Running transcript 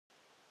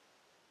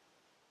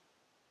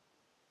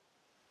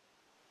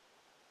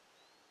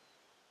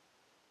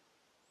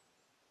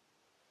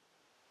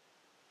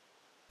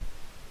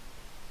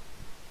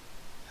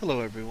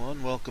Hello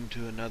everyone, welcome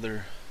to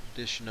another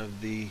edition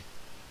of the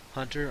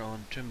Hunter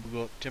on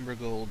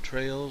Timbergold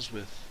Trails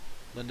with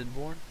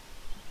Lindenborn.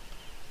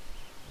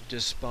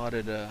 Just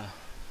spotted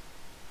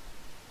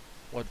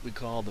what we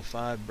call the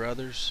Five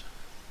Brothers.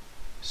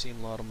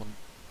 Seen a lot of them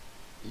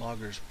on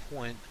Loggers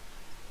Point.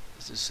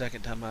 This is the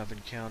second time I've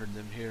encountered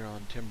them here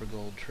on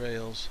Timbergold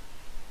Trails.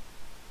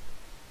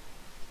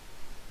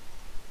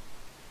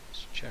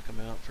 Let's check them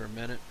out for a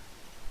minute.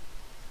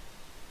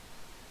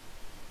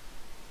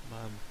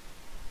 My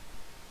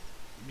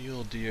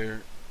mule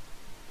deer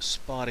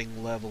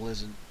spotting level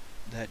isn't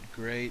that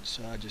great,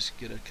 so I just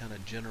get a kind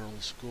of general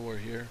score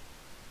here.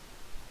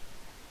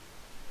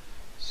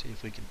 See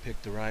if we can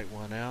pick the right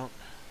one out.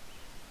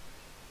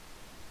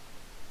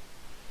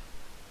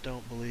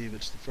 Don't believe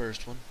it's the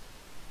first one.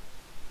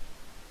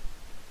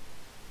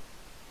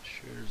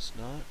 Sure it's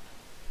not.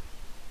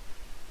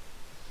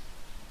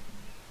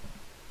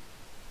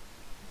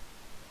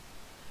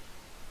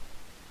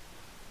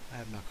 I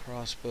have my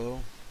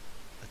crossbow,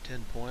 a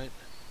 10-point.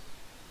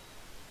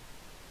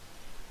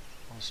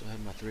 Also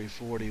have my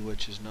 340,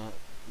 which is not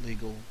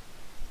legal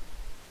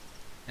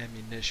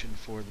ammunition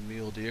for the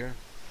mule deer,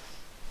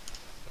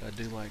 but I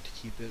do like to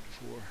keep it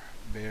for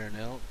bear and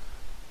elk.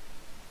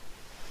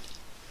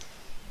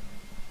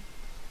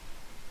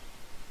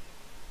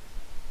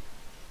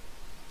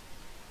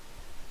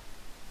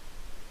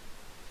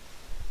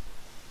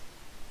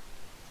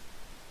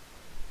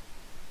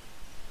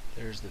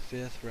 There's the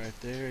fifth right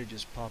there. He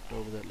just popped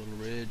over that little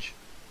ridge,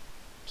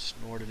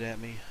 snorted at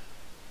me.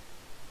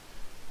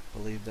 I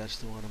believe that's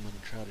the one I'm going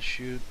to try to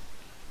shoot.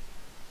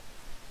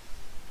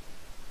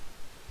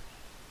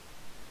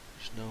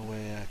 There's no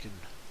way I can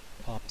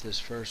pop this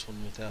first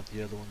one without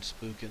the other one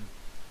spooking.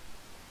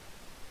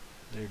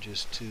 They're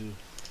just too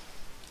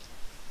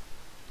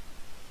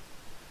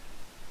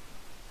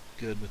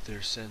good with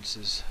their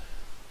senses.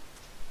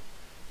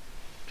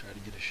 Try to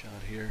get a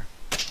shot here.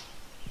 The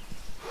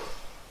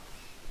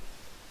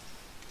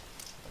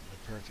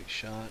perfect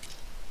shot.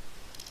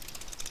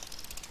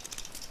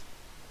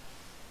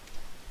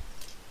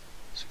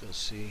 Let's go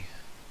see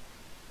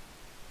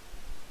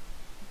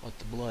what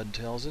the blood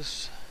tells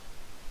us.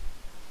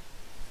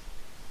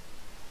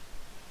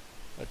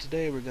 But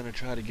today we're going to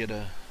try to get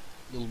a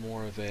little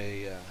more of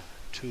a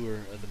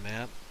tour of the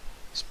map,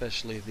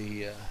 especially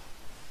the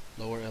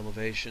lower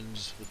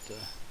elevations with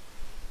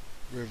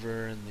the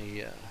river and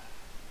the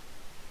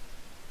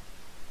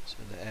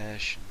some of the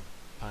ash and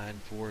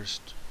pine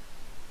forest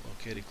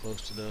located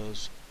close to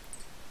those.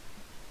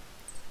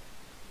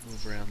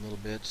 Move around a little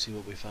bit, see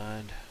what we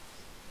find.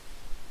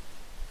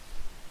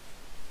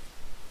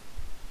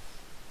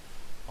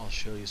 I'll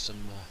show you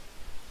some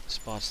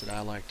spots that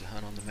I like to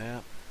hunt on the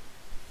map.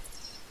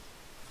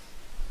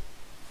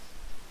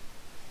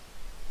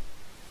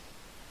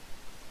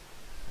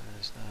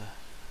 It's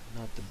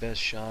not the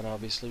best shot,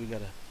 obviously. We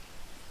got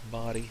a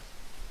body,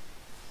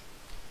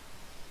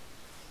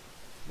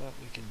 but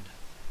we can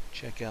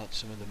check out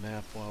some of the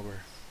map while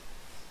we're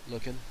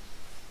looking.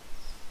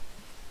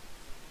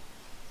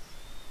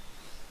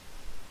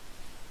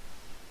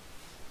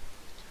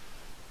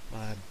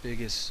 My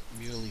biggest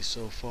muley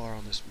so far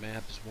on this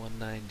map is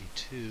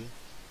 192.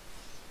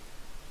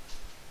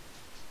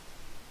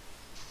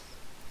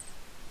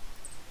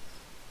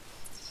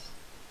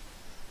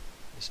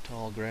 This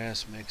tall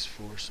grass makes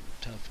for some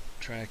tough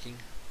tracking.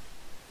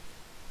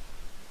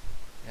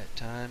 At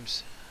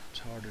times, it's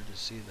harder to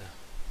see the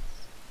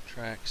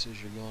tracks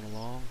as you're going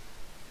along.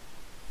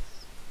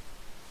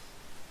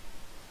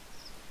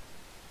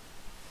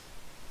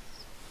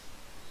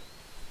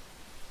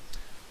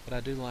 But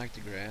I do like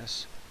the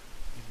grass,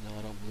 even though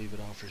I don't believe it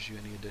offers you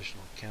any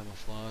additional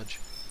camouflage.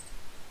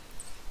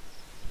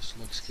 This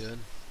looks good.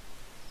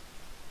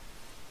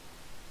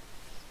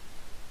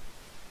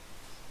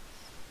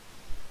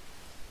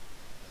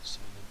 Got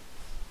some of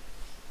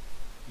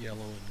the yellow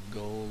and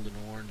gold and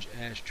orange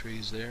ash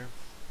trees there.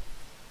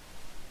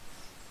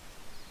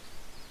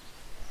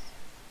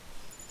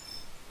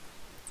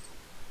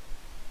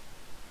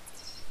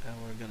 Now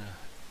we're going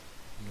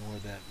to ignore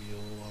that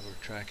mule while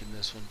we're tracking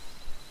this one.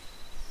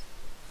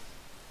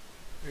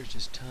 There's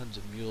just tons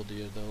of mule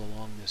deer though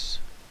along this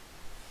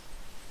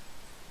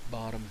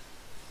bottom,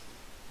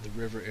 the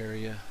river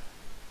area,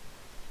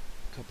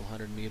 a couple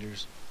 100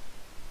 meters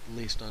at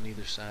least on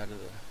either side of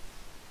the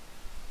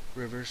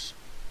rivers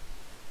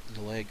and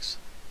the lakes.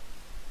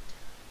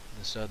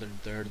 The southern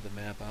third of the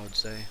map, I would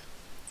say.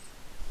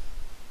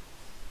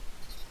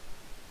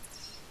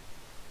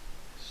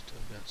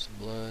 Still got some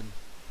blood.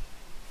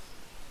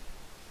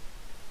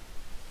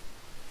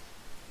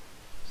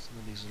 Some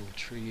of these little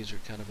trees are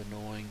kind of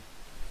annoying.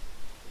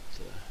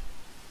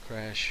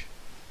 Crash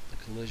the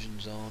collision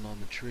zone on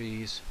the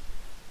trees.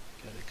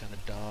 Got to kind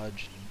of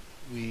dodge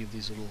and weave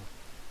these little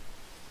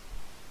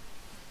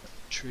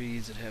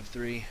trees that have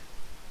three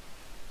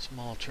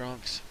small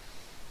trunks.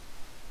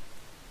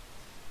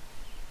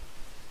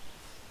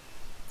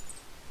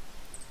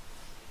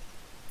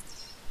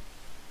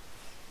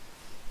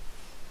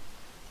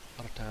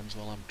 A lot of times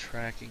while I'm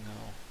tracking,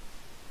 I'll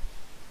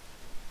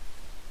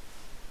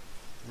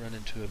run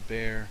into a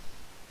bear.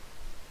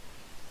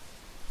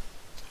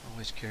 I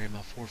always carry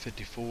my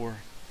 454.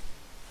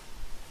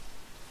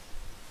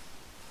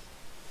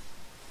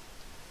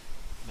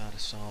 Might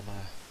have saw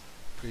my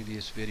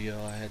previous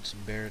video. I had some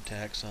bear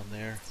attacks on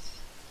there.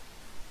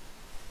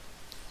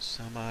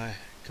 Some I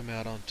come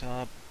out on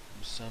top,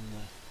 some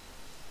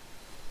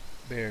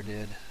the bear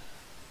did.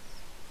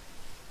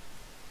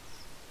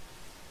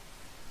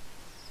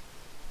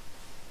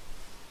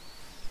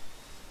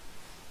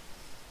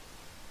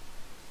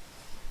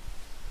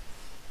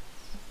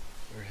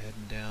 We're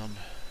heading down,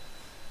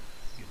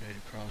 getting ready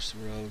to cross the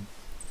road,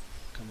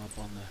 come up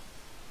on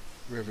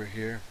the river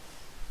here.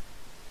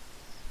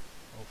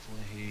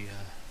 Hopefully he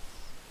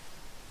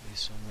be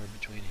somewhere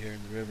between here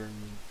and the river,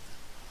 and we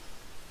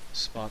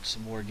spot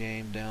some more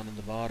game down in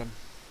the bottom.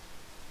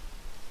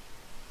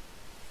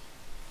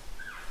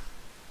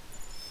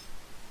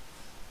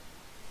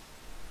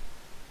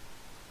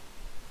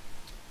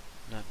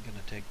 Not going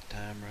to take the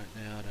time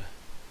right now to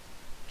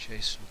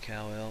chase some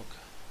cow elk.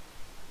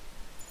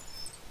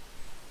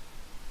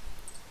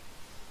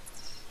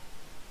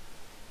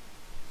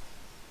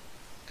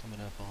 Coming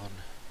up on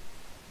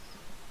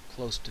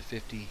close to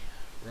 50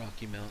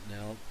 Rocky Mountain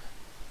elk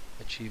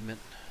achievement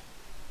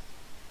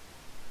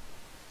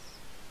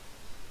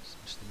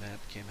since the map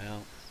came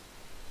out.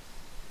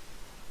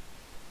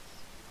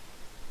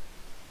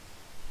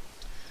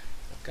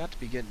 I've got to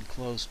be getting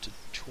close to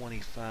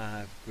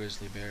 25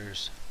 grizzly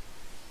bears.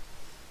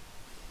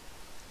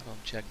 I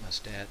don't check my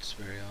stats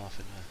very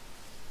often. I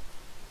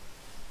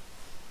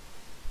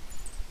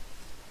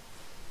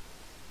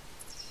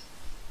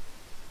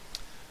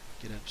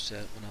get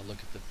upset when I look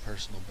at the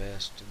personal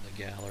best in the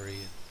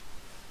gallery.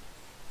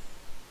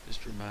 It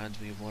just reminds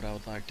me of what I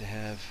would like to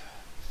have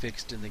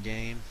fixed in the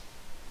game.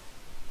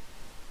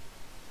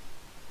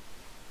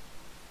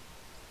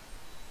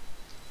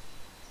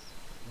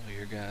 I don't know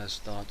your guys'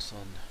 thoughts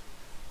on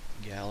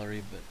the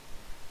gallery, but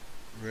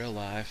in real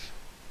life,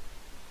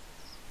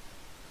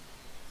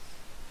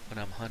 when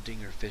I'm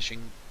hunting or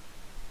fishing,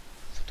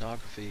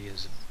 photography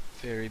is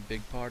a very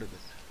big part of it.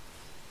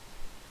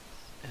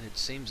 And it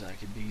seems like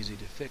it'd be easy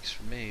to fix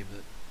for me,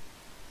 but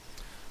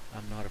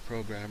I'm not a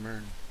programmer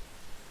and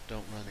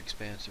don't run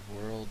expansive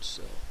worlds,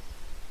 so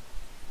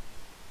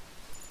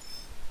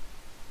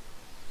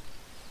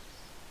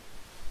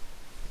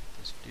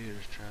this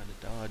deer's trying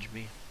to dodge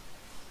me.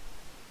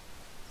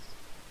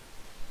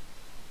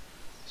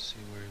 See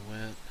where he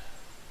went.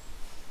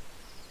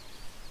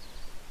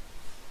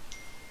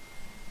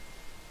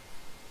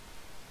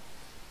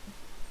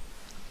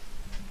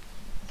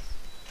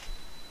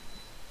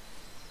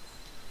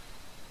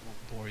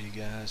 Won't bore you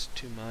guys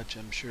too much.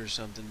 I'm sure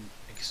something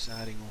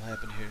exciting will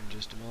happen here in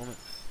just a moment.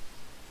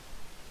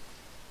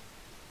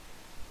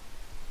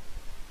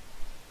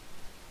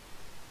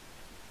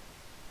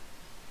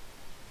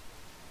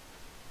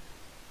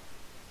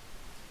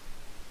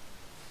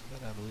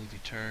 But I believe he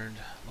turned.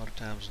 A lot of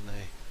times when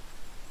they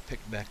pick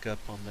back up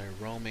on their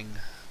roaming,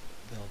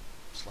 they'll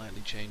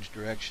slightly change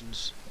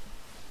directions.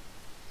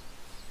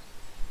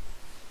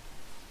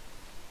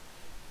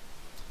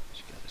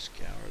 Just gotta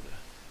scour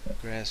the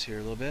grass here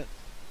a little bit.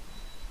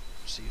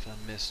 See if I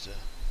missed a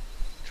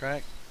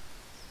track.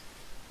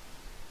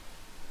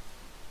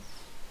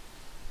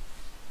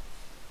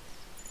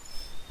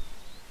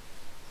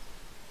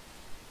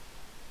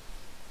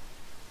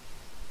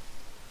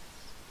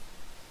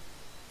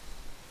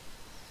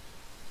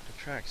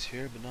 Tracks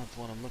here, but not the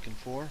one I'm looking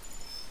for.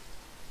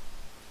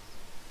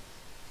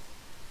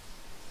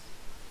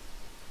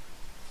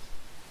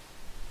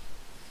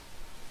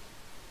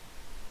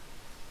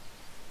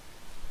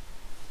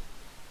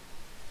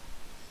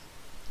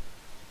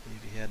 I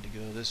believe he had to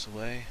go this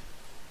way.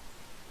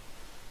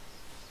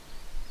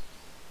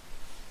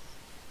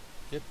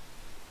 Yep,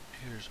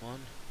 here's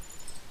one.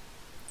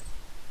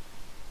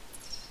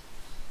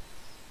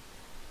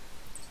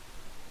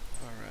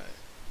 Alright,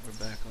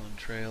 we're back on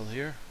trail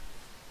here.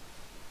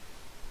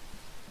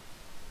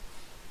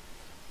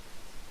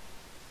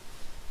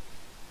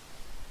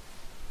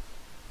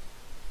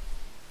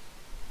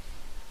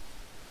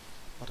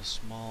 A lot of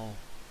small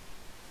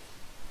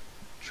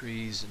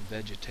trees and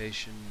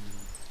vegetation,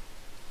 and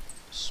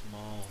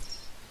small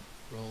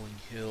rolling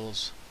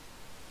hills.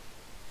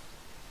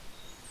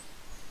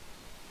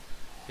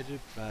 It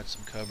did provide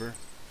some cover.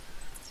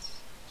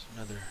 There's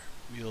another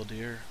mule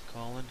deer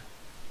calling.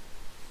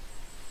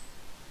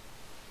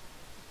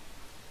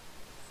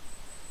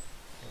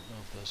 Don't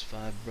know if those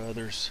 5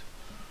 brothers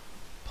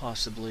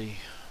possibly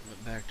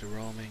went back to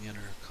roaming and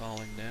are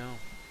calling now.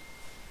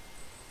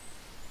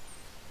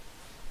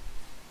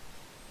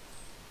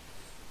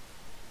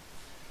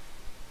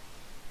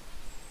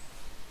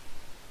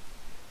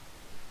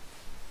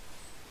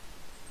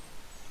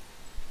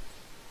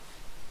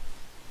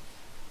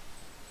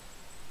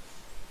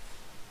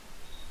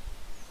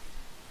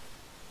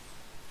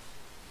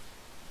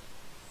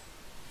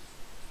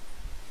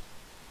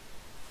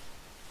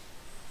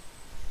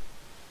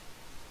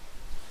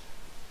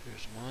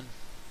 Here's one.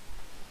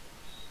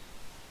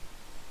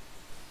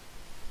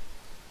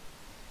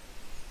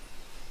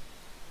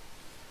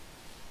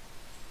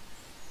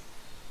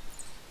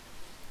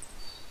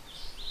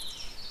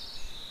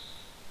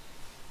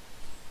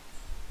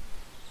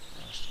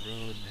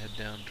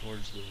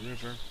 towards the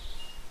river.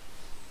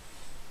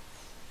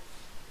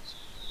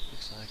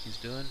 Looks like he's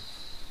doing.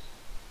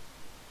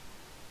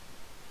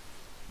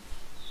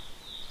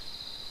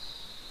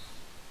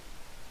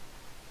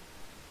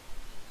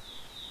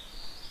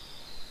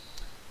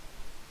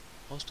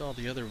 Most all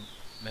the other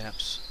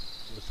maps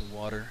with the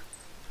water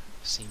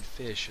have seen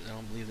fish. I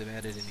don't believe they've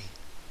added any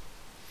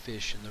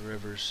fish in the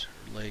rivers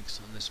or lakes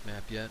on this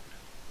map yet.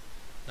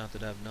 Not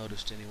that I've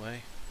noticed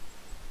anyway.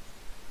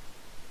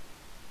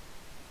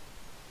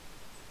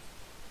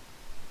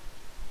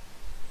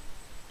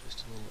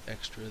 Just a little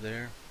extra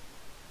there.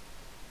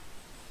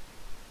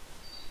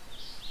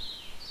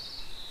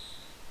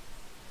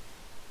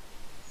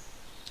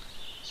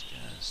 This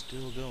guy's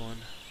still going.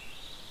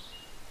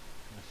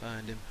 Gonna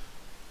find him.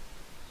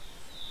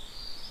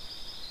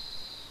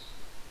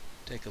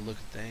 Take a look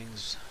at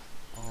things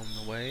on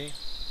the way.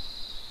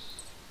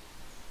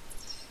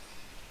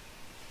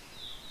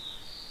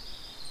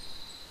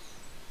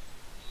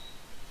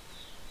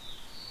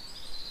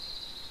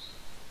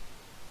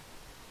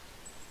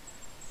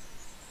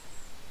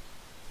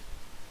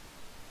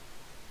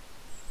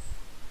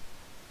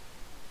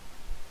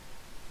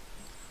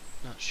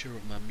 Not sure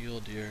what my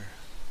mule deer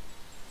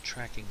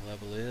tracking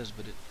level is,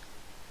 but it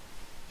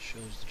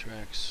shows the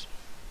tracks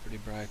pretty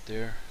bright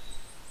there.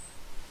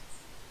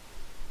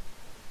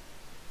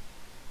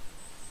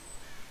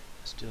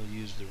 Still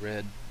use the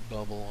red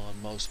bubble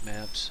on most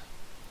maps,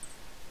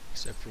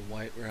 except for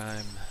White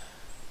Rime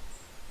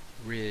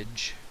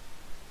Ridge,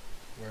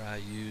 where I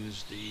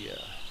use the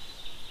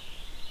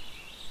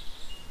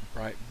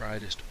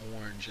brightest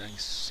orange. I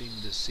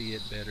seem to see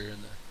it better in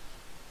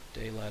the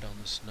daylight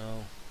on the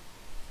snow.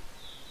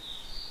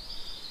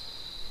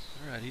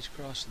 Alright, he's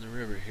crossing the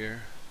river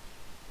here.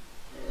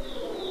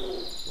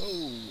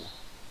 Whoa!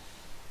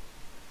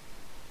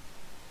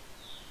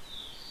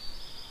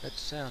 That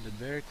sounded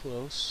very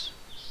close,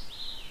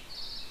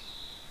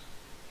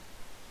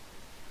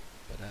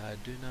 but I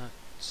do not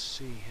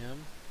see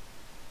him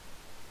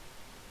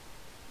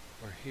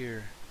or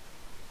hear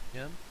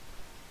him.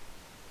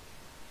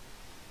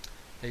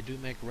 They do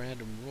make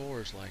random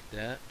roars like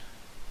that.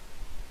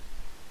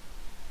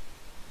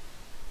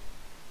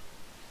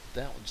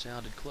 That one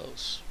sounded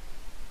close.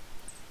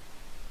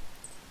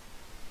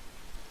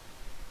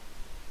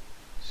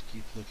 Just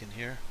keep looking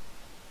here.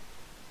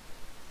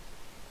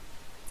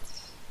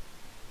 It's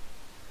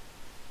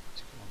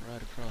going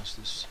right across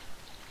this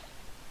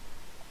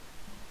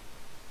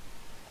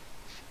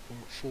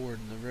ford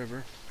in the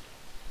river.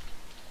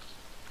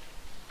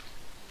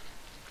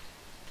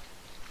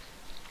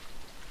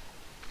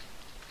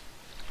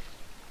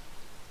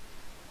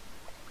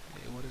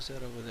 Hey, what is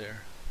that over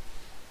there?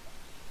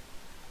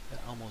 That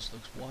almost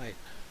looks white.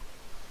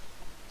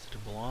 Is it a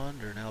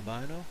blonde or an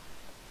albino?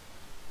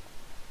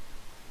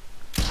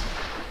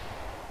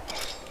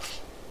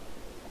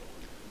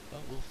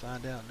 Well, we'll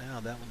find out now.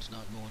 That one's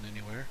not going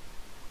anywhere.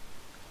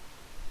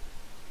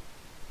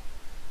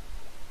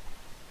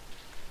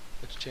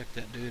 Let's check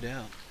that dude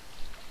out.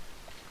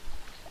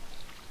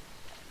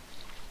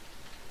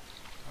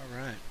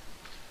 Alright.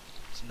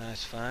 It's a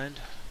nice find.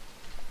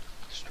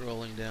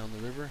 Strolling down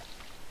the river.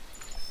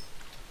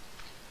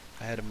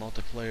 I had a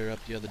multiplayer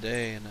up the other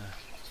day, and a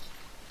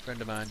friend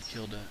of mine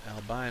killed an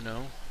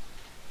albino.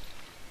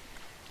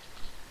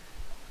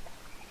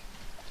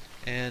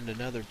 And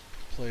another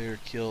player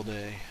killed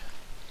a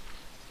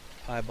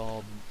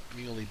piebald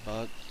muley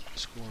buck,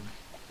 scored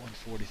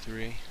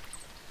 143.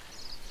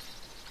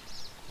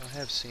 I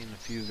have seen a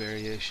few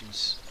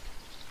variations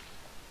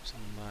in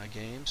some of my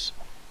games.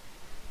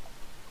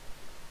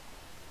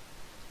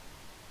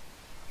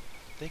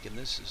 I'm thinking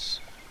this is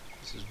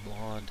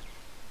blonde.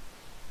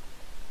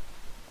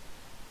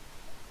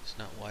 It's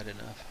not white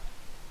enough.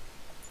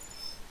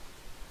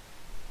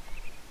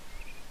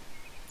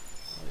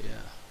 Oh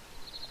yeah.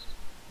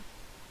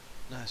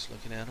 Nice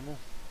looking animal.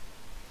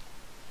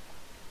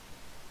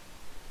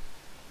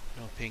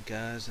 No pink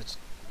eyes. It's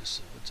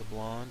a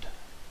blonde.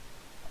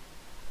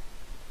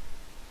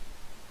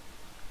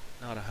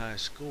 Not a high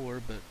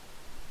score, but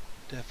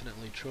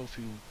definitely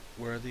trophy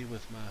worthy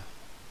with my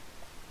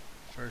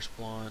first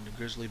blonde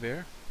grizzly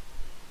bear.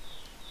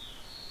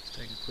 Let's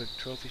take a quick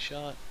trophy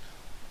shot.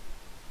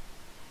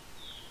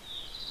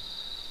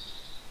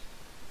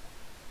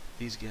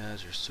 These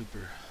guys are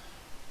super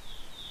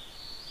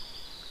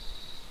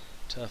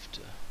tough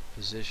to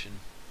position,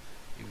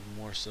 even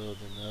more so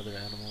than the other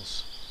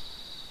animals.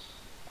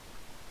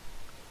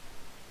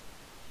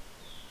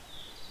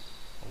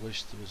 I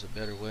wish there was a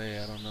better way.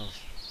 I don't know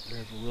if there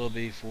ever will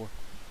be for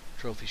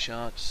trophy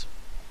shots.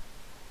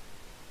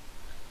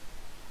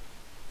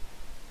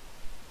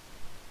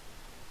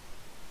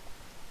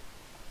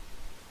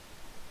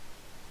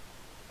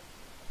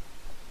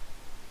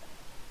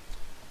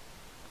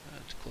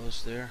 It's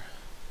close there.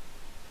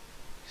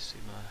 You see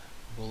my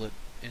bullet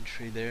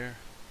entry there.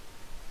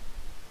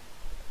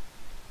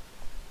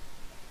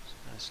 It's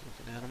a nice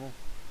looking animal.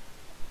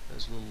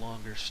 Has a little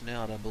longer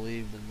snout, I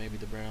believe, than maybe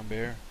the brown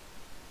bear.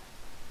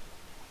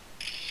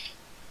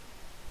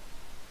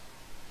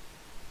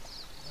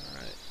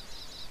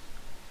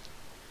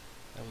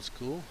 was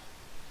cool.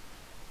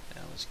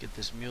 Now let's get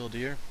this mule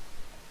deer.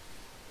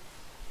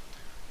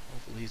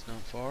 Hopefully he's not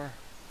far.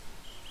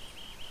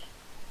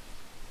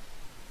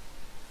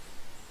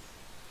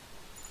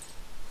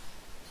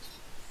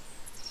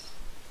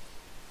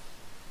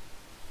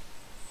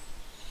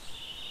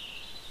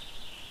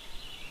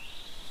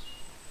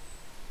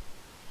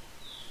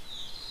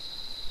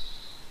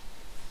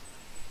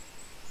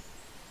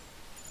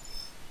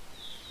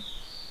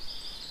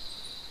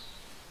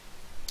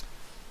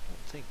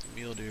 I think the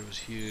mule deer was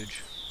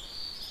huge.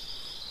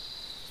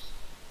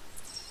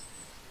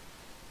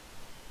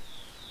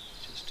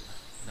 Just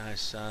a nice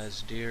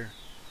sized deer.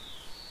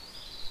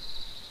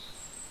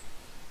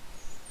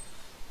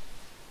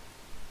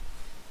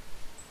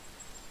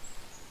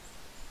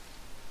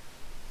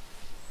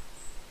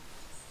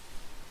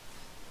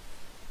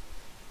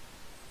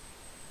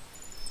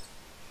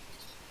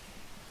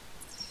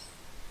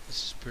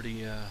 This is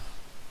pretty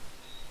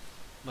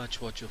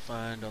much what you'll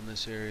find on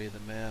this area of the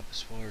map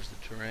as far as the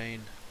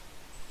terrain.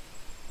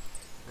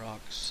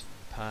 Rocks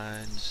and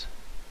pines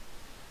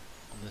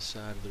on this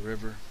side of the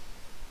river.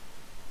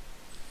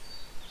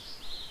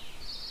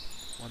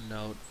 One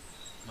note,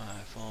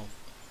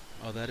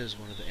 that is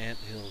one of the ant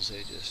hills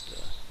they just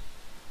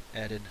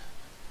added.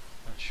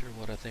 Not sure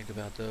what I think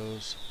about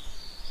those.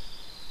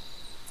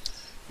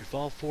 Your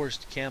fall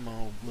forest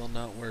camo will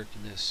not work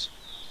in this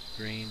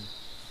green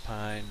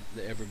pine,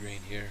 the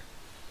evergreen here.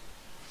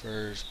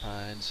 Firs,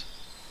 pines.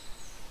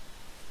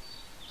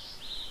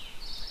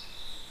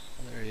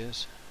 Oh, there he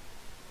is.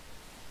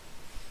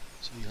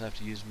 So you'll have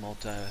to use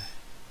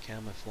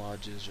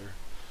multi-camouflages, or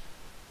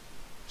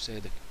say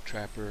the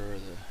trapper or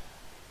the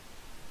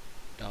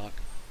doc.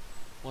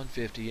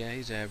 150, yeah,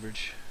 he's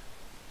average.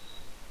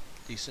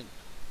 Decent.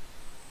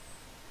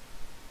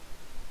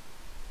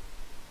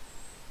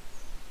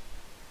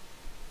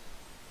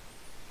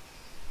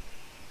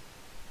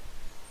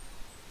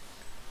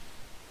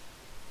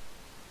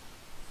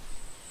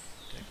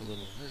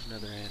 There's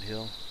another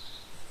anthill.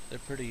 They're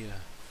pretty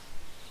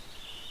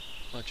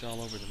much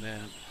all over the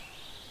map.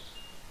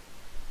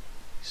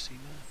 You see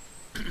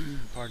my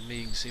pardon me,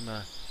 you can see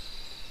my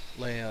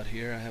layout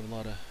here. I have a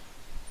lot of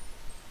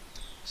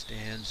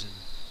stands and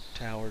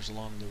towers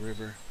along the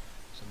river,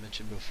 as I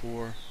mentioned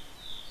before.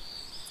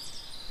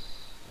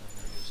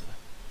 There was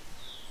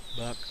a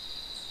buck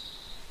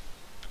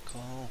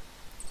call.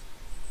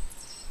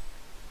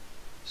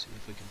 See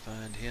if we can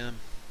find him.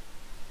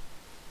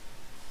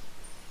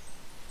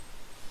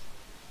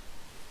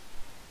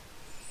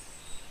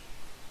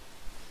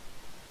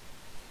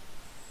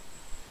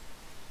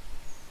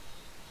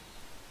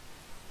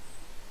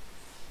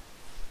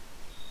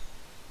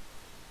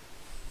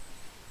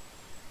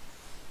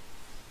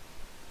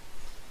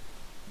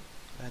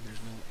 Glad there's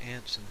no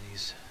ants in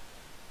these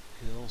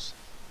hills.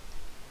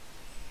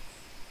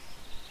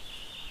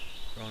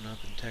 Growing up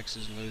in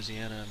Texas and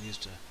Louisiana, I'm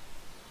used to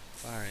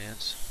fire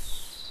ants.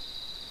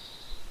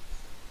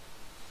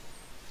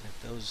 And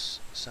if those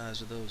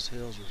size of those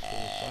hills were full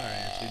of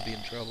fire ants, we'd be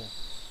in trouble.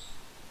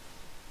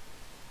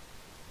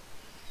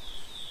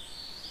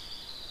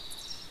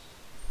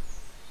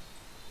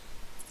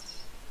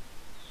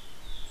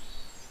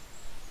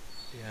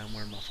 Yeah, I'm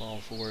wearing my fall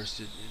forest.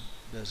 It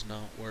does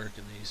not work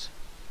in these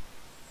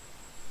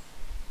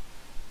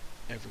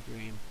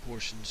evergreen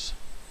portions.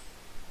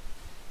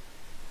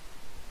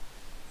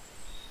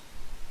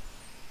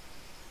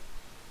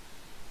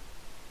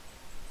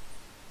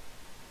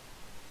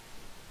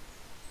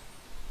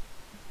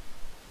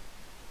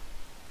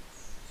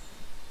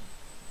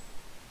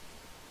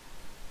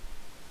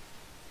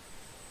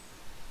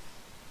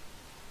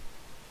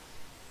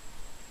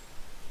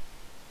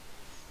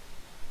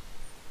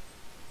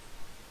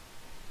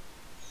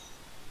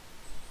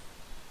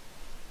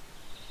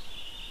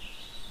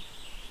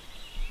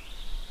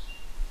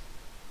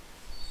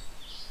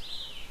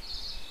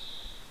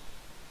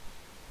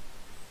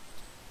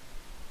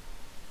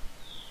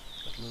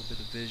 A little bit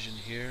of vision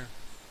here.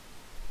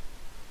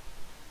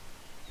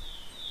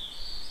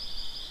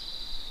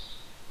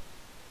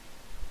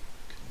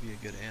 Could be a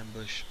good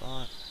ambush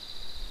spot.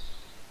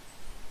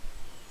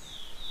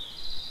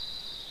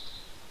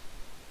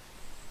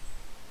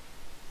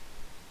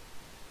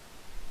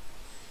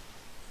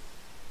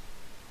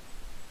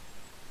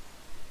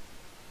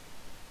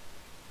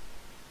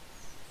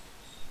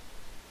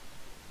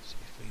 See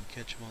if we can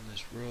catch him on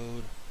this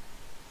road.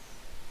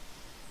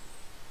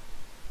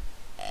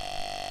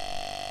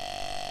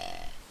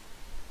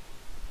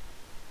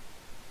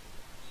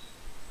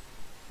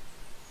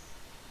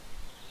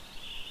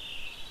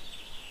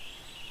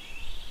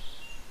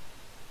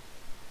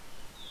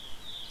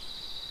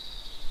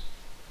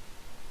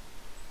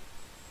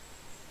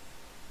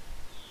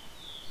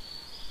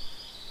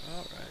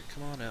 Alright,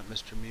 come on out,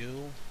 Mr.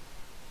 Mule.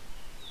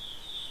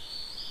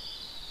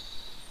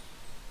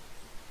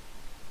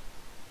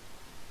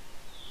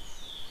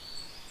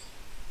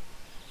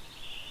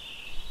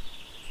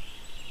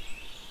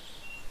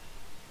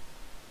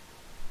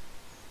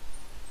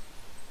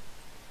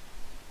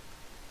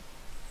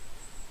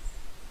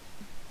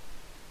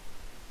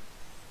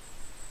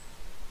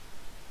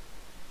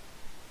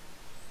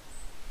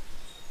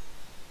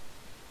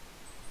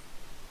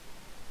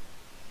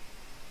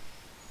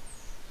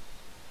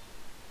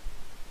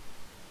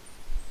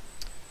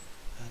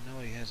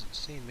 hasn't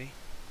seen me.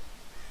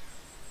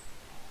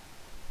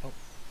 Oh.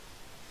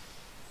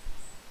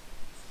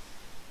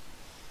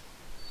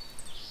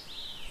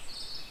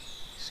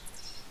 He's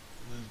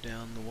moved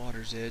down the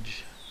water's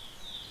edge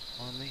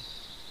on me.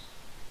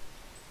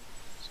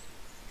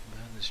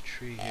 Behind this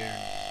tree here.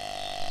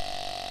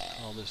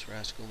 Call this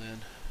rascal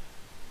in.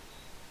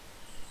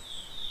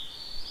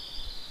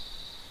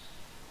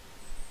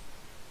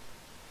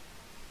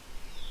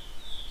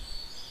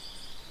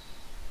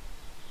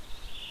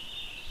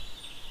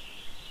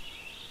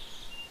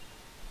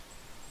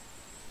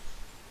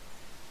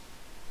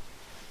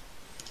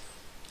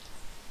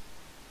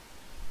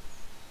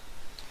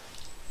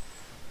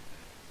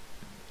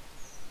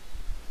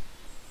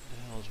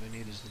 Now all we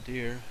need is the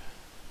deer.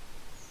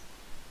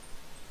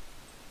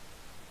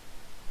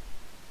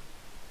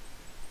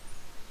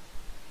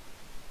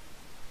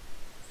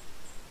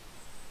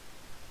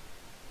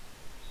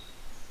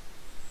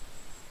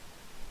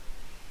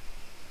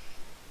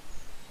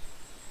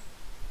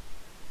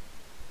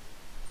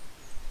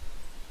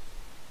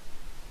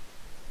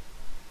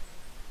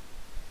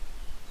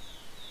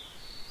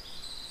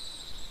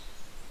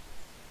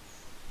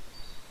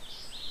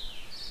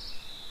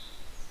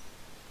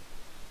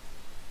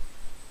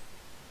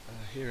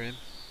 I hear him.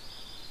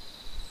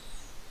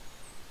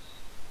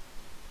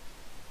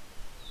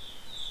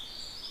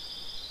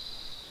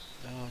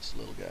 Oh, it's a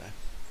little guy.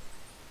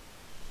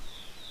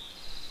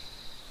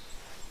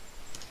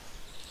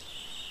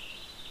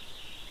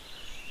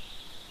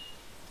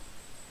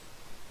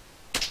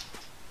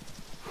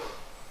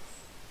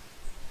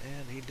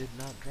 And he did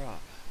not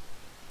drop.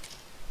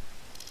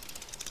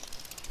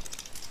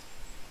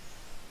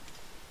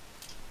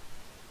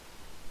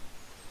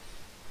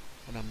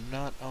 When I'm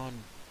not on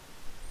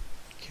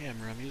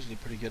camera, I'm usually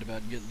pretty good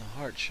about getting the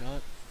heart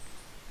shot.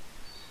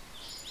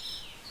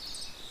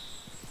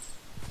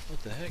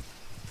 What the heck?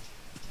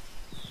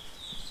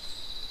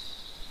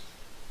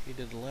 He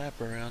did a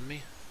lap around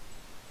me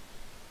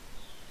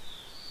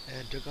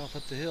and took off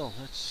up the hill.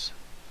 That's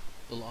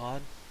a little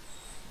odd.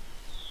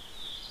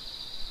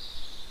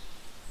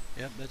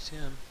 Yep, that's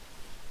him.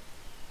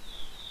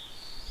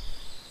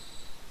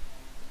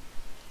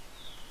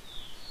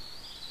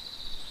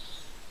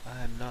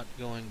 I'm not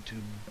going to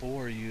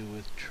bore you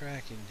with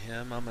tracking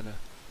him. I'm going to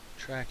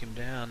track him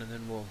down and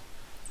then we'll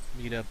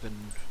meet up in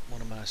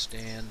one of my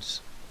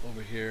stands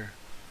over here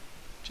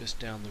just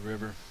down the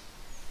river.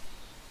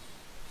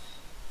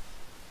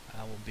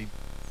 I will be...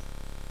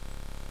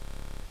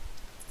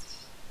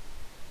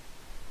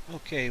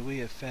 Okay, we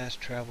have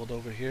fast traveled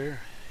over here.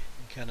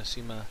 You can kind of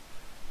see my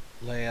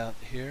layout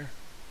here.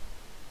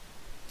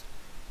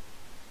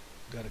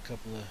 Got a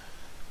couple of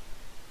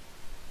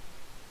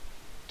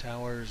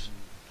towers and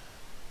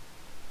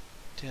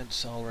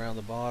tents all around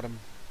the bottom.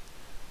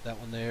 That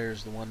one there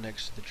is the one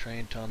next to the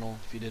train tunnel.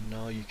 If you didn't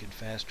know, you can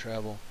fast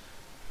travel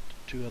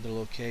to 2 other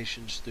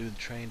locations through the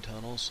train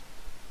tunnels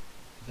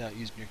without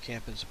using your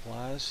camping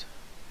supplies.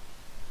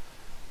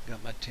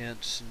 Got my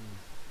tents and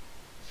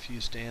a few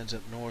stands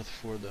up north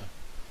for the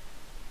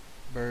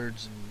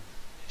birds and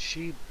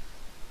sheep.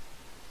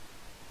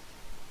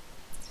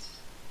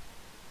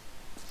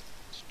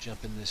 Let's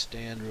jump in this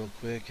stand real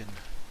quick and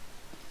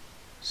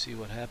see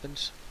what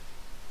happens.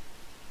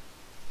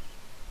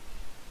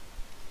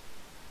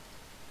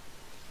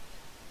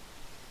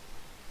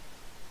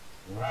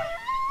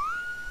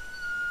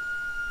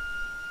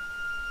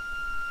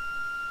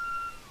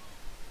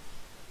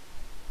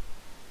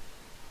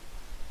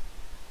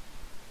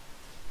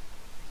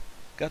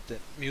 Got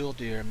that mule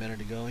deer a minute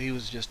ago. He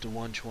was just a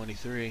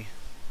 123.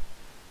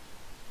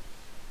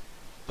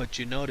 But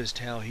you noticed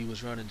how he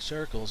was running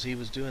circles. He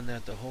was doing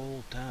that the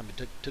whole time.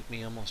 It took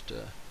me almost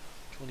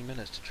 20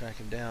 minutes to track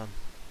him down.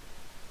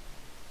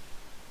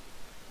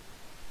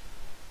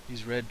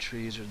 These red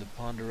trees are the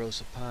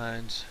ponderosa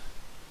pines.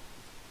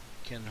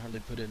 Can't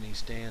hardly put any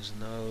stands in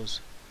those.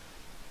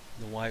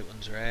 The white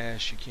ones are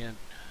ash. You can't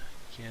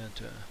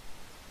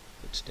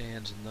put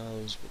stands in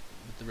those, but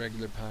the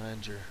regular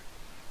pines are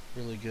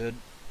really good.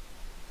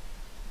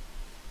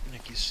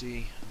 Like you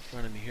see in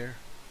front of me here.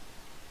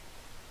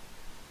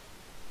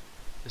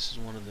 This is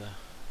one of the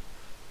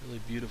really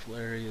beautiful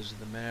areas of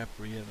the map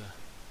where you have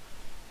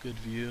a good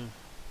view of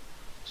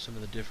some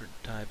of the different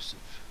types of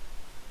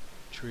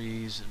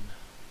trees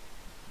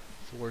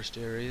and forest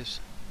areas.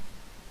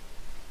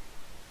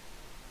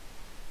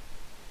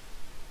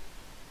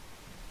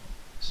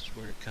 This is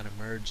where it kind of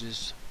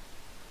merges.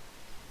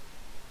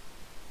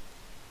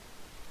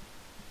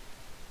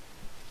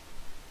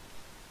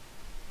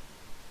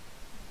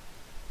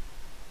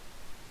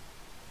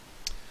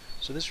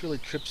 So this really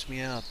trips me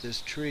out.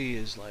 This tree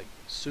is like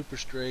super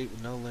straight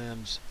with no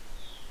limbs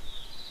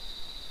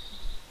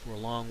for a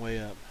long way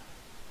up.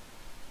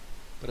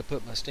 But I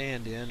put my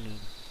stand in and it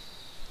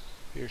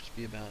appears to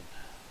be about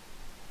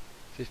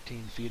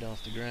 15 feet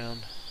off the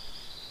ground.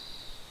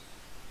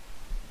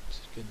 This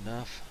is good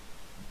enough.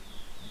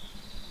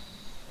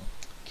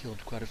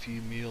 Killed quite a few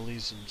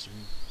muleys and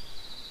some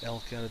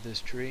elk out of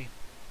this tree.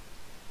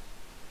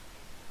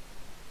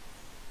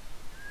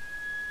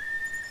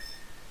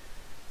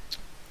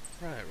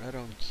 Right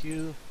on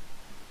cue.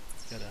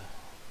 Got a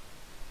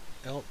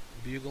elk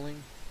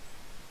bugling.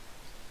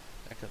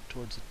 Back up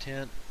towards the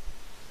tent.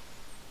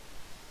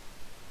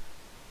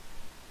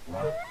 See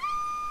if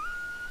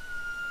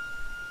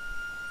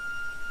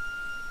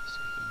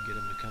we can get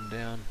him to come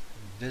down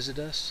and visit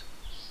us.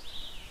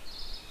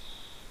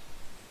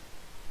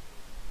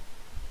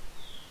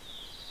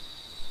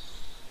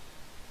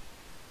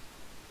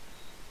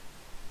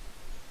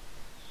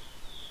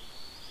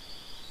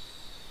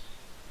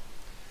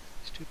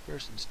 These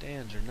two-person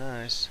stands are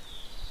nice.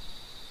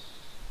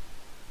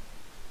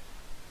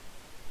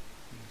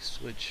 You can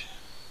switch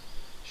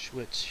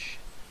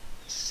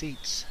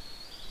seats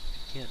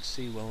if you can't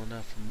see well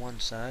enough from one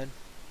side.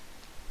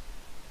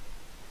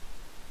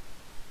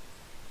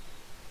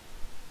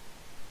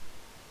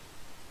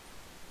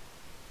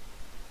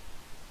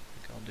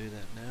 I think I'll do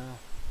that now.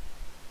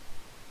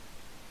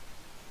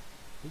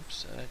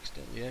 Oops, I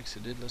accidentally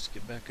exited. Let's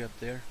get back up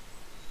there.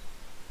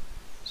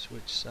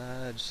 Switch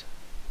sides.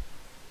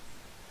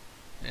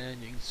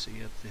 And you can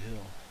see up the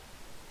hill.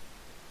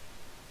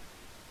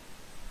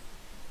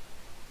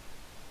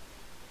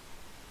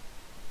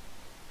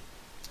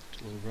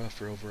 It's a little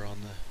rougher over on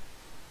the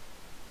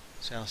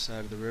south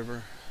side of the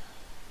river.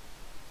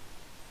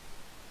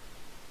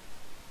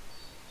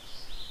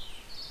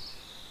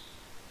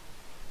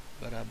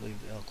 But I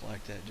believe the elk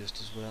like that just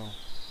as well.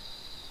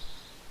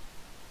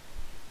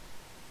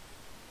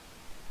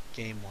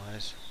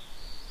 Game-wise.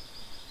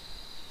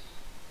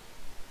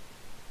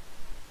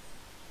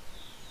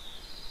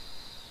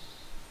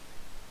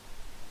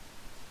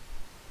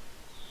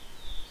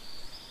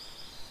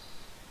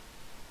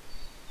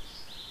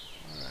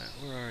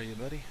 Where are you,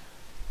 buddy?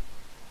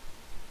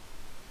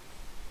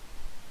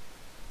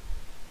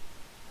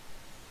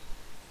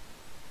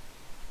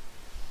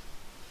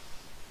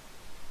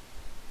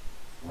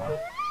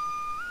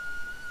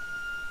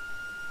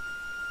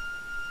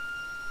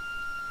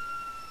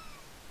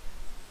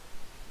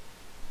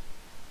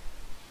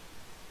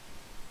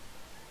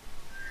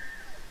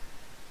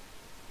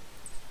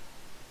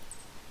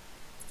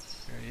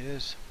 There he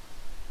is.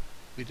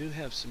 We do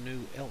have some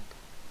new elk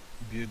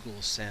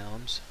bugle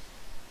sounds.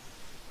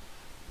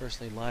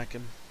 Personally like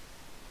him.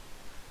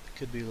 It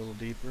could be a little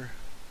deeper.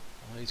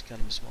 Oh, he's kind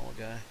of a small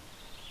guy.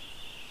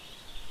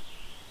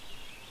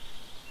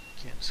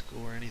 Can't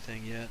score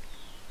anything yet.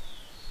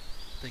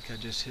 I think I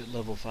just hit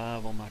level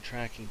 5 on my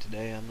tracking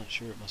today. I'm not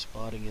sure what my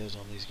spotting is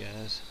on these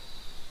guys.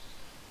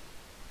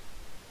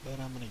 But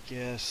I'm going to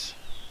guess.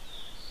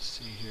 Let's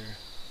see here.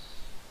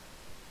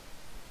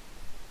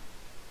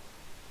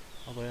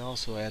 Although I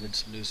also added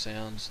some new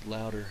sounds,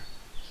 louder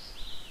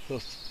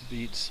hoof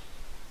beats.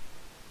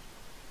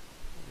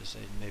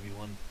 Say maybe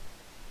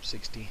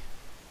 160.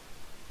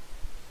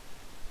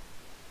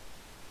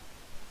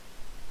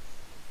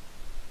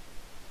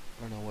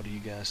 I don't know, what do you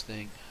guys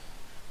think?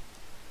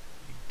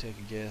 You can take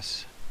a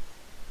guess.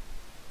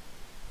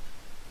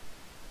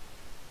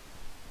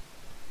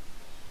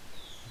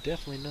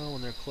 Definitely know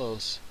when they're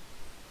close.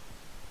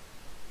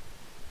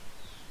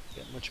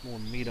 Got much more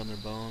meat on their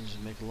bones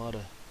and make a lot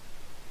of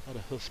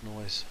hoof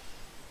noise.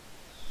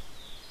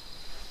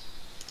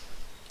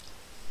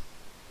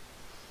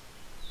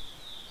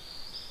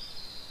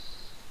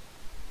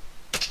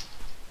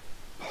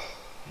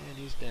 And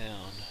he's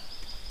down.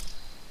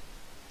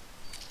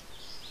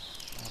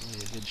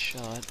 Probably a good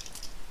shot.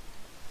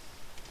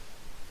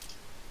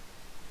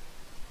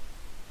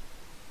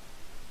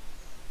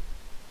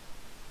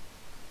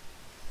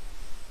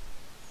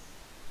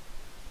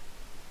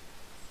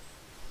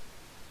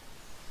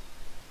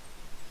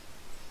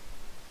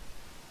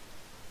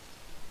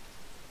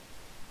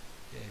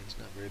 Yeah, he's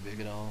not very big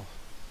at all.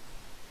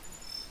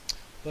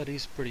 But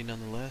he's pretty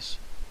nonetheless.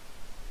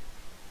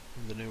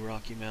 The new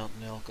Rocky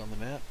Mountain elk on the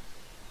map.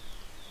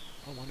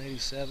 Oh,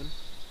 187.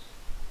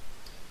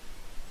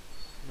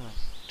 Not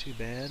too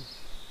bad.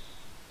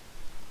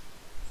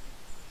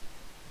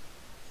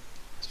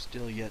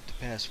 Still yet to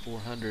pass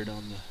 400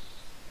 on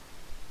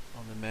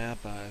the map.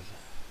 I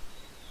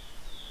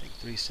think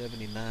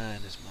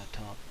 379 is my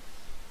top.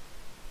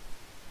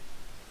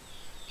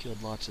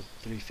 Killed lots of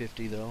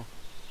 350 though.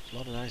 There's a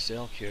lot of nice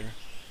elk here.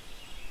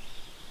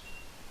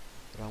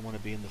 But I want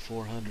to be in the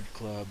 400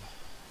 club.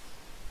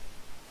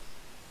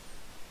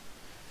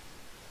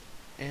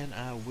 And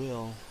I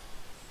will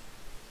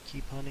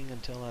keep hunting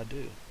until I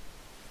do.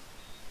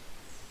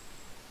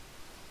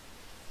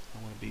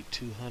 I want to beat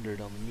 200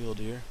 on the mule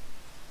deer.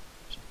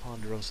 There's a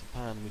ponderosa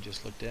pine we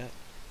just looked at.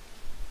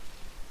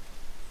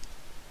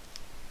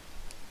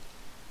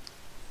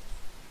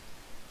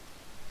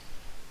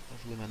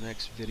 Hopefully my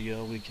next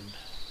video we can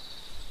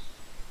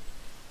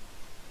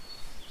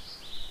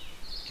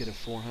get a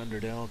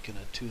 400 elk and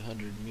a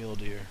 200 mule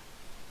deer.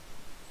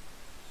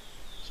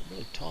 Some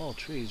really tall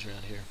trees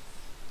around here.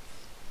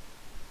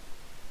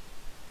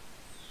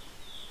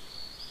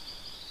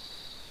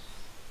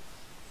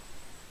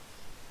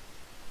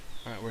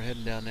 Alright, we're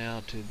heading down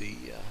now to the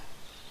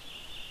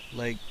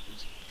lake,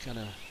 kind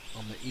of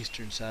on the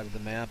eastern side of the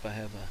map. I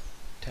have a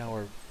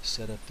tower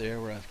set up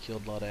there where I've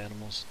killed a lot of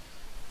animals.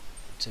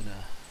 It's in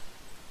a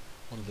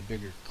one of the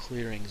bigger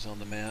clearings on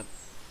the map.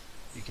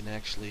 You can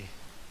actually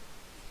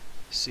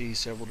see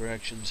several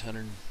directions,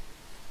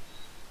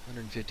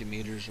 150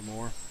 meters or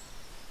more.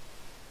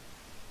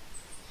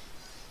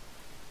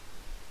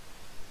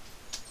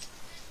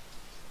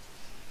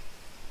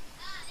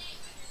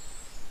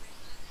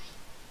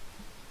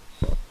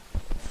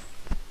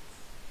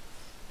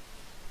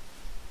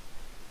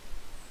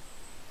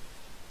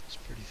 It's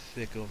pretty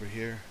thick over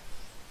here.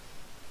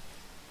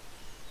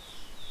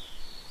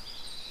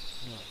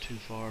 Not too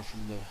far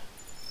from the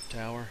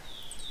tower.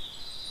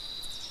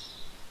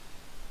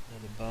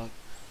 Another buck.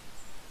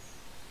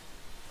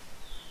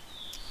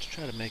 Let's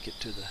try to make it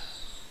to the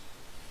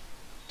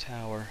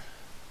tower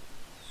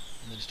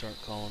and then start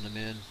calling them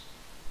in.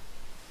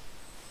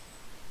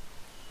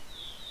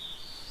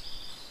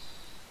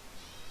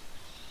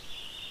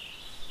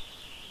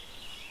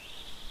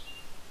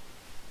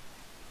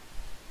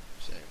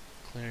 So,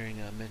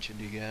 clearing I mentioned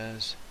to you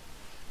guys.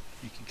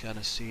 You can kind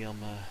of see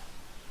on my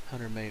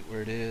Hunter Mate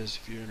where it is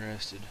if you're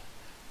interested.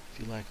 If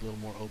you like a little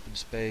more open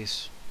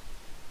space.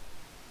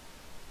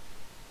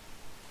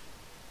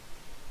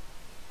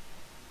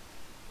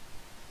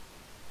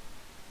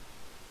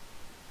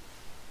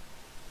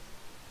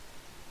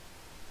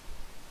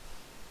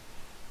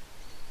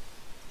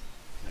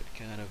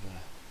 Kind of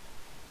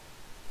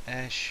a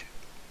ash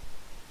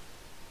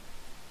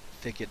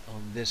thicket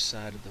on this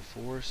side of the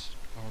forest,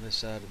 or on this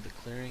side of the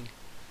clearing,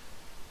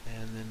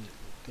 and then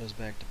it goes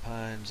back to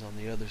pines on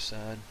the other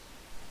side.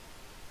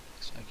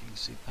 Looks like you can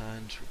see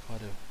pines for quite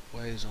a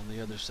ways on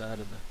the other side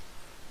of the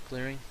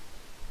clearing.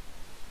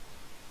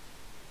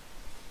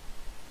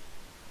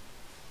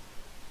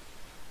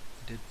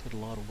 I did put a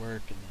lot of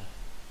work in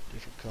the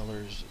different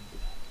colors of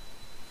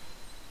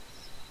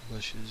the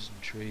bushes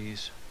and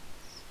trees.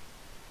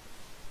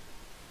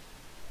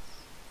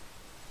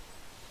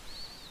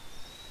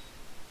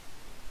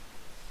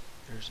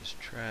 There's this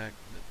track,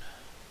 but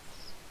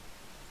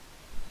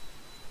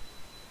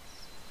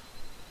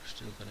we're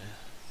still going to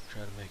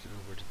try to make it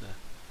over to the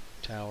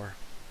tower.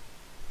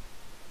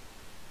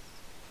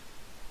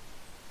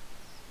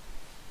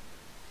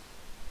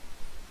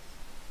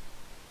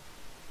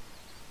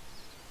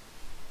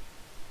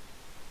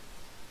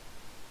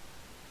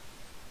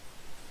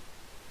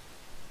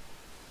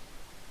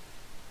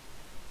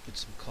 Get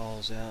some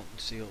calls out and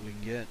see what we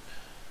can get.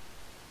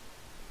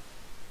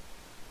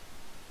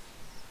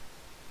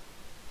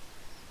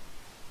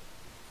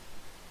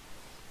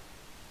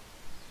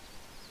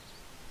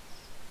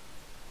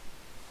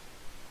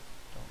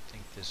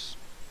 This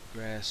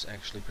grass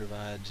actually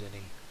provides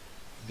any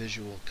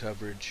visual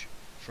coverage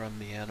from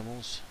the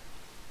animals.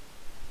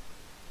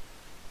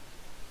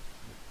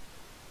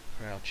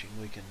 Crouching,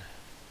 we can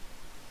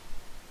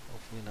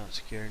hopefully not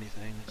scare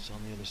anything that's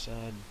on the other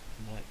side.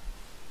 Might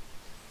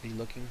be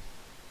looking.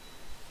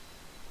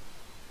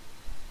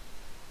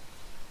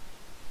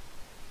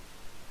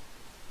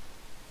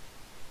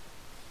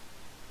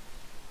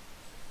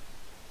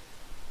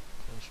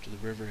 Close to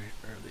the river,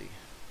 or the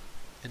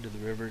end of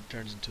the river, it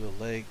turns into a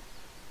lake.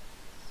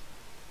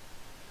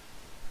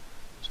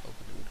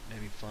 Hoping it would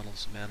maybe funnel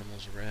some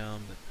animals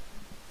around, but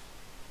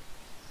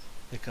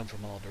they come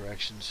from all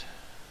directions.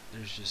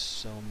 There's just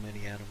so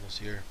many animals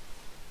here.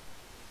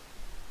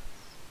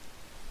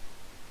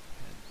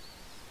 Had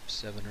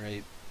 7 or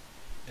 8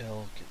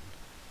 elk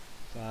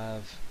and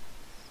 5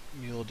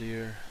 mule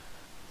deer,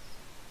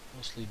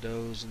 mostly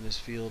does in this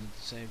field at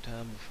the same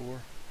time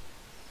before.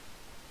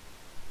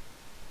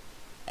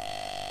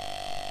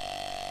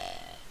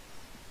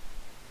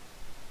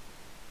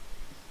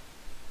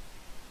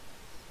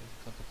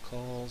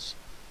 Calls.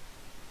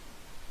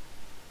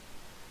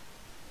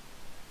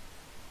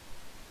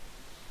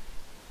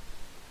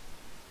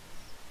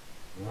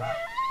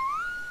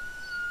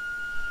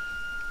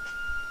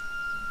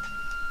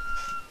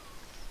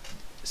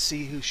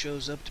 See who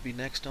shows up to be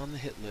next on the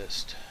hit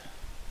list.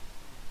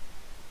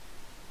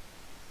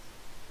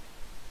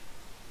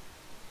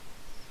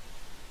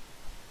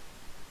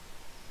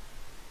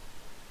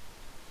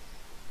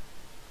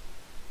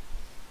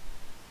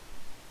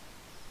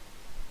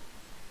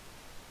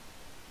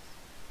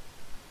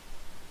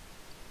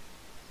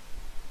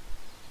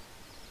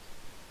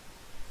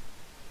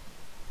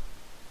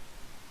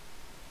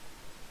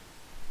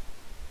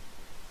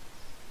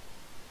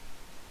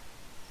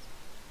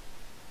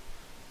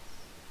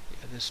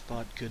 This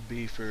spot could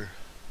be for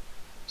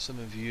some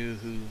of you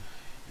who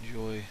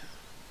enjoy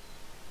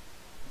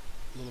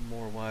a little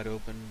more wide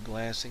open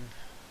glassing.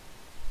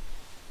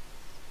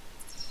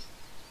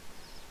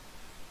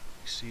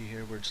 You see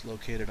here where it's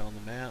located on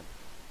the map,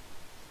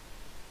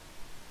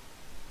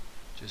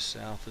 just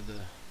south of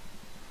the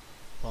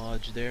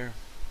lodge there.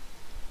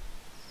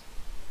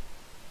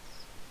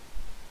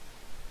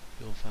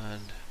 You'll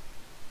find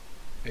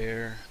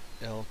bear,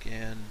 elk,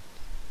 and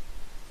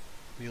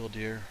mule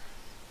deer.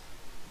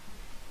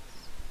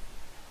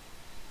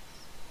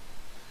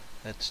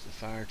 That's the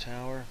fire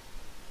tower.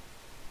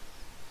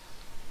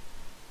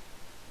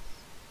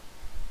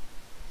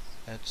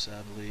 That's,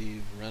 I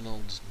believe,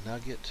 Reynolds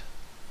Nugget.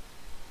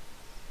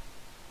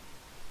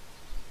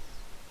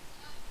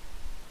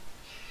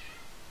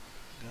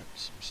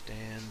 Some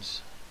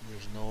stands.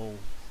 There's an old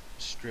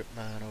strip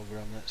mine over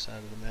on that side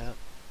of the map.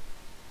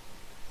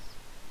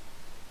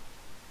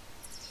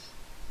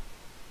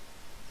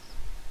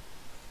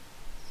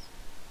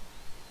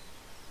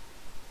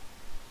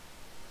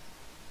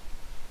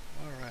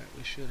 Alright,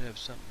 we should have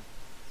something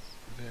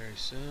very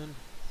soon.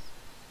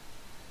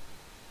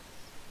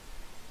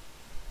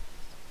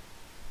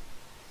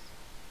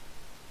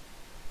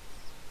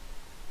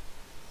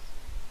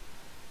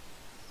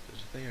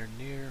 Because if they are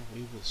near,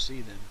 we will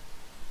see them.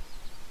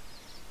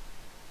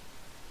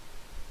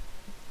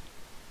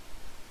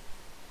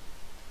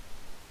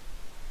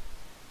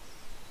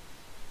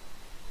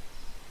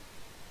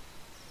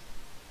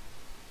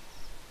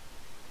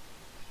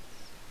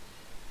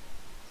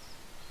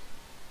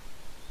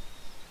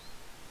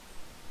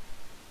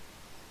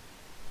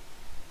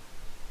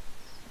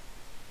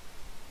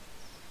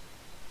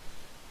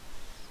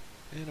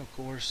 And of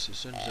course, as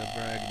soon as I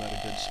brag about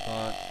a good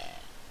spot,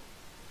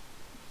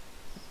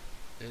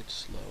 it's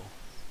slow.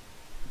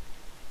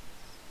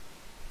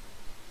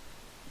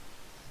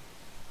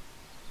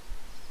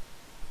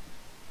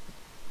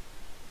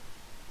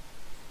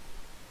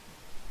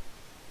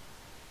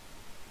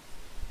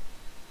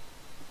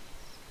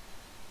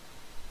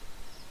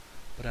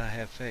 But I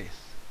have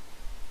faith.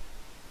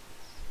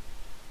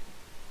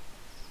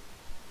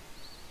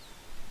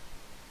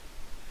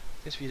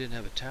 I guess if you didn't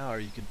have a tower,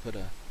 you could put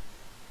a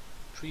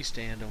tree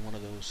stand on one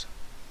of those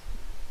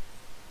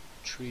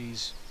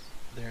trees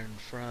there in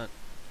front.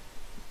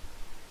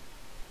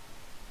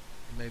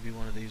 Or maybe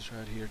one of these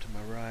right here to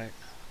my right.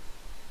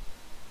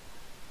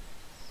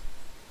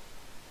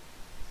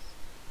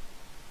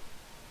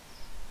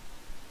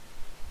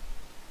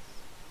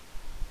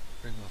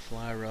 Bring my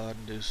fly rod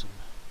and do some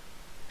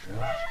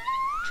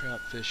trout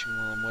fishing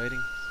while I'm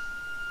waiting.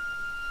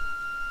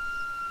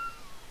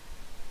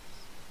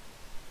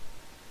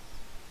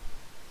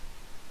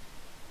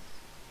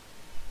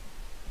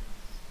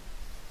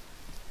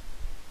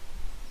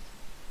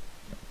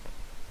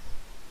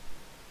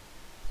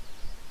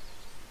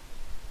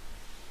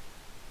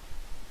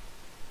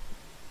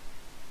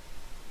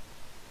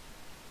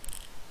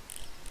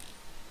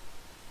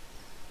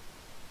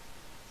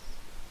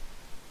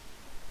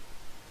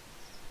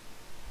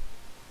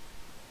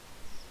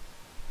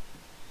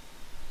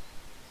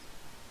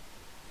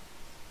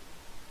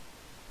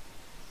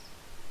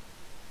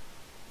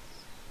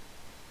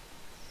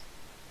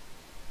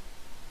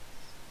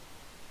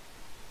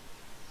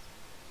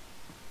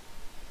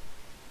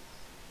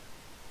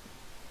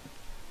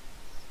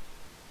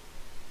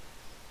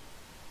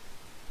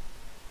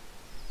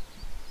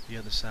 The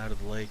other side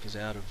of the lake is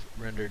out of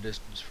render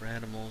distance for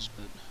animals,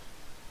 but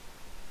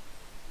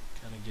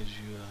kind of gives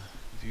you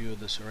a view of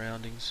the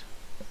surroundings.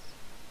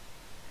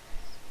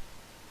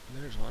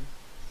 There's one.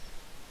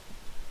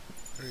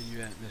 Where are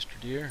you at, Mr.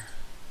 Deer?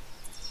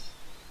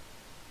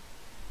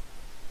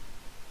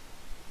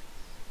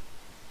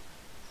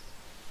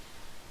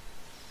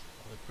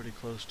 Probably pretty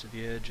close to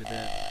the edge of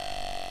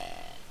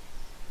that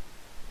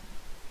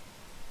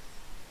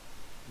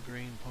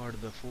green part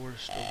of the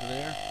forest over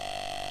there.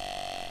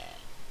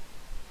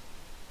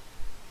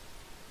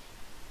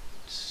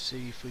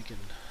 See if we can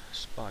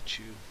spot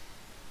you.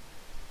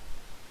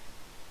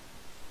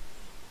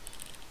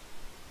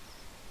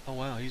 Oh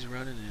wow, he's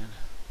running in,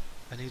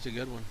 and he's a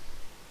good one.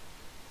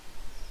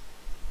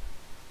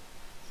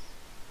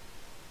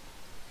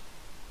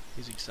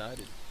 He's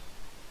excited.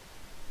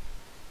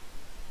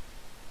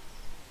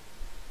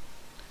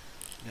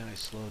 Now he's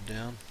slowed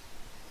down.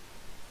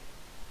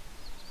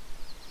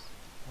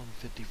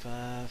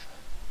 155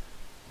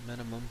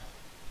 minimum.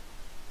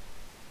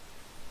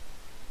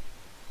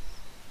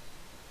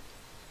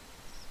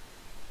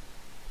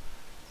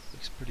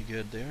 Looks pretty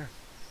good there.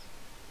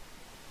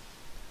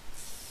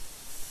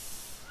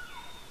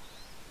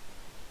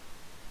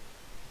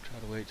 Try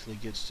to wait till he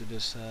gets to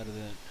this side of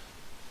that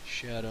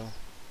shadow.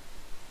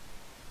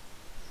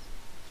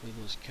 Hopefully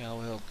those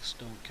cow elks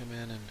don't come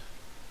in and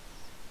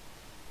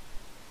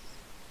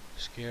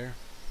scare.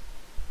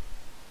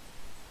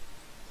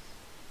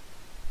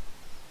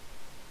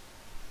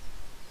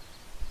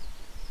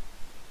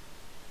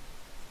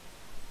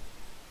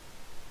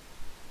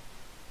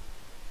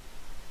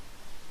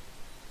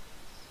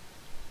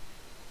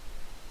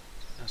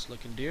 Nice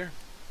looking deer.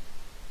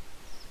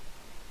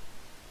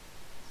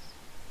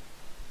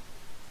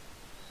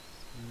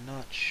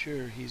 Not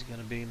sure he's going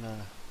to be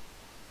my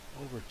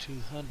over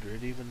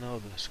 200, even though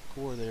the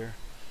score there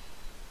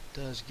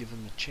does give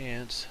him a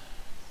chance.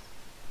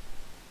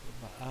 With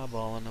my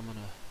eyeballing, I'm going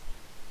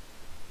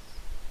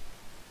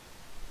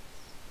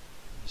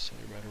to say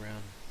right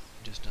around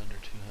just under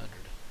 200.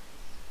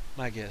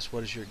 My guess.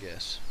 What is your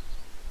guess?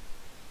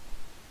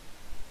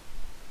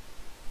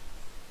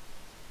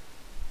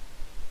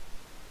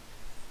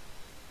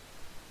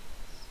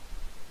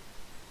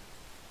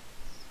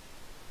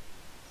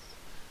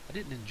 I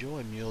didn't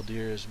enjoy mule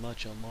deer as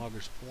much on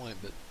Loggers Point,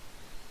 but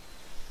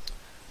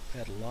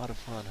I've had a lot of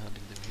fun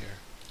hunting them here.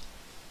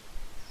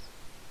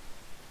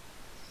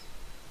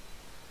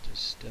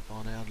 Just step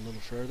on out a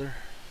little further.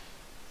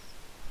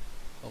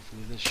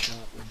 Hopefully this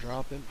shot will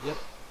drop him. Yep.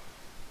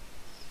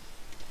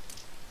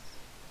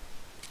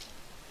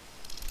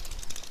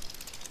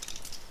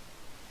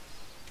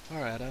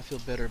 Alright, I feel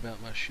better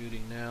about my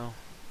shooting now.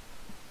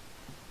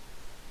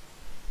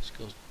 Let's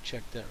go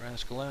check that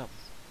rascal out.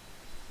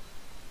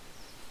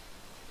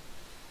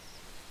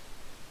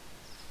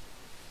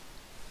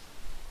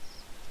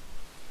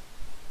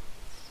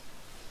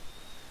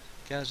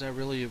 Guys, I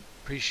really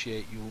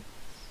appreciate you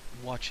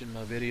watching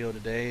my video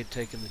today,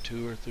 taking the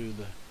tour through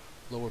the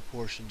lower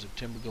portions of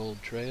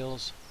Timbergold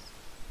trails.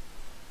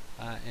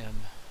 I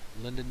am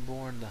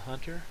Lindenborn the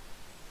Hunter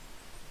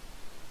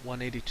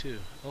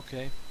 182.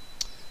 Okay,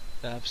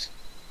 I've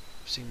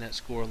seen that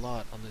score a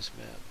lot on this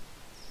map.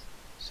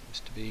 Seems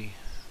to be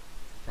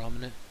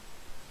prominent.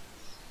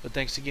 But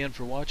thanks again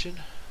for watching,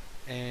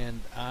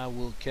 and I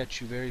will catch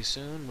you very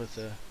soon with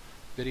a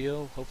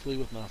video, hopefully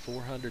with my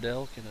 400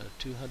 elk and a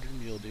 200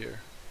 mule deer.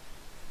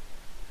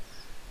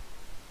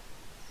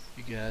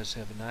 You guys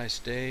have a nice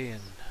day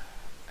and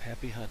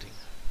happy hunting.